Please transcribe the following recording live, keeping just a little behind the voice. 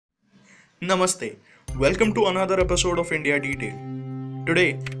Namaste. Welcome to another episode of India DeTaled.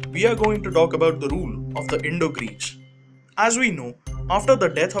 Today, we are going to talk about the rule of the Indo-Greeks. As we know, after the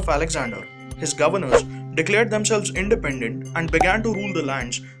death of Alexander, his governors declared themselves independent and began to rule the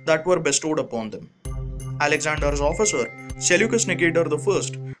lands that were bestowed upon them. Alexander's officer, Seleucus Nicator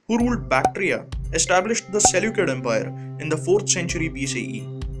I, who ruled Bactria, established the Seleucid Empire in the 4th century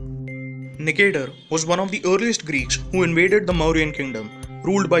BCE. Nicator was one of the earliest Greeks who invaded the Mauryan kingdom,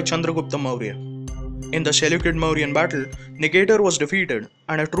 ruled by Chandragupta Maurya. In the Seleucid-Mauryan battle, Nicator was defeated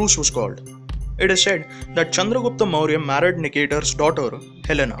and a truce was called. It is said that Chandragupta Maurya married Nicator's daughter,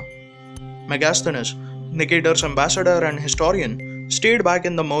 Helena. Megasthenes, Nicator's ambassador and historian, stayed back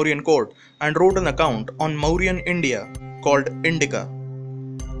in the Mauryan court and wrote an account on Mauryan India called Indica.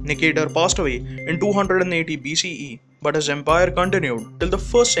 Nicator passed away in 280 BCE, but his empire continued till the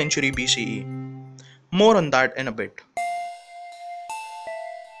 1st century BCE. More on that in a bit.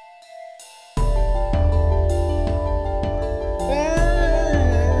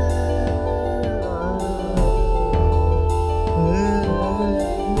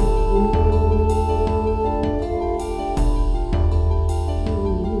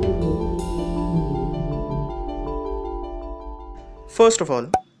 First of all,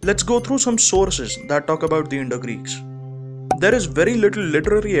 let's go through some sources that talk about the Indo-Greeks. There is very little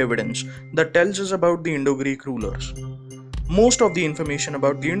literary evidence that tells us about the Indo-Greek rulers. Most of the information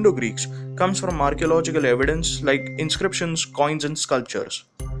about the Indo-Greeks comes from archaeological evidence like inscriptions, coins, and sculptures.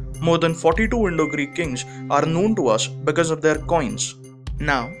 More than 42 Indo-Greek kings are known to us because of their coins.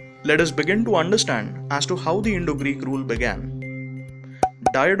 Now, let us begin to understand as to how the Indo-Greek rule began.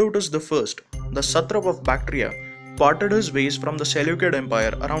 Diodotus I, the satrap of Bactria, parted his ways from the Seleucid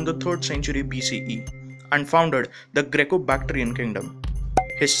Empire around the 3rd century BCE and founded the Greco-Bactrian kingdom.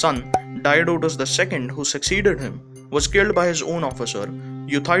 His son, Diodotus II, who succeeded him, was killed by his own officer,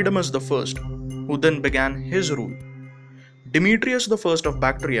 Euthydemus I, who then began his rule. Demetrius I of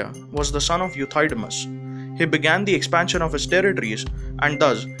Bactria was the son of Euthydemus. He began the expansion of his territories and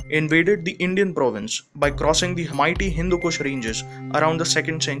thus invaded the Indian province by crossing the mighty Hindu Kush ranges around the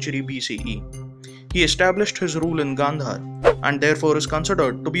 2nd century BCE. He established his rule in Gandhar and therefore is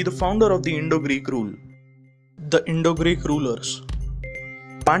considered to be the founder of the Indo-Greek rule. The Indo-Greek rulers.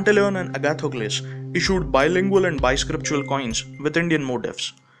 Pantaleon and Agathocles issued bilingual and biscriptural coins with Indian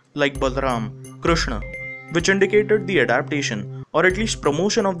motifs, like Balaram, Krishna, which indicated the adaptation or at least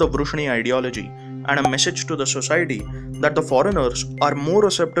promotion of the Vrushni ideology and a message to the society that the foreigners are more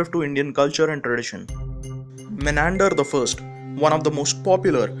receptive to Indian culture and tradition. Menander I, one of the most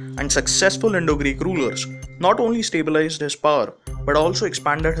popular and successful Indo-Greek rulers, not only stabilized his power but also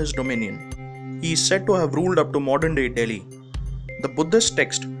expanded his dominion. He is said to have ruled up to modern-day Delhi. The Buddhist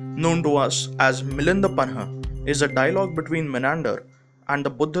text, known to us as Milinda Panha, is a dialogue between Menander and the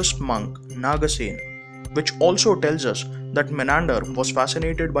Buddhist monk Nagasen, which also tells us that Menander was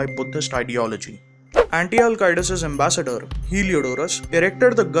fascinated by Buddhist ideology. Antiochus' ambassador, Heliodorus,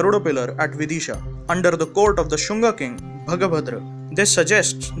 erected the Garuda pillar at Vidisha under the court of the Shunga king Bhagabhadra. This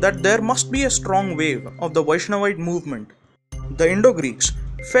suggests that there must be a strong wave of the Vaishnavite movement. The Indo-Greeks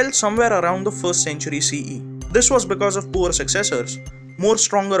fell somewhere around the 1st century CE. This was because of poor successors, more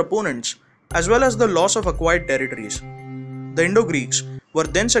stronger opponents, as well as the loss of acquired territories. The Indo-Greeks were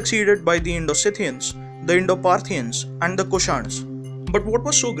then succeeded by the Indo-Scythians, the Indo-Parthians, and the Kushans. But what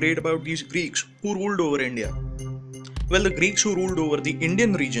was so great about these Greeks who ruled over India? Well, the Greeks who ruled over the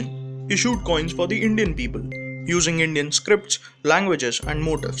Indian region issued coins for the Indian people, using Indian scripts, languages, and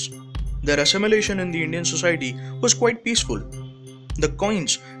motifs. Their assimilation in the Indian society was quite peaceful. The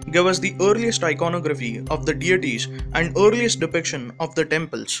coins give us the earliest iconography of the deities and earliest depiction of the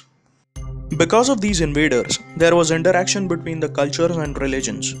temples. Because of these invaders, there was interaction between the cultures and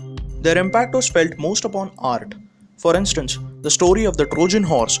religions. Their impact was felt most upon art. For instance, the story of the Trojan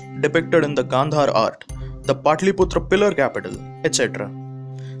horse depicted in the Gandhar art, the Patliputra pillar capital, etc.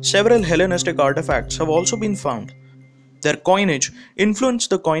 Several Hellenistic artifacts have also been found. Their coinage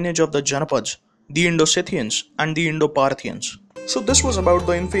influenced the coinage of the Janapads, the Indo-Scythians, and the Indo-Parthians. So this was about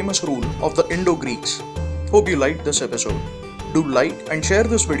the infamous rule of the Indo-Greeks. Hope you liked this episode. Do like and share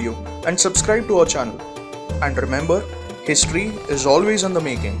this video and subscribe to our channel. And remember, history is always in the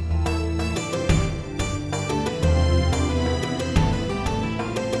making.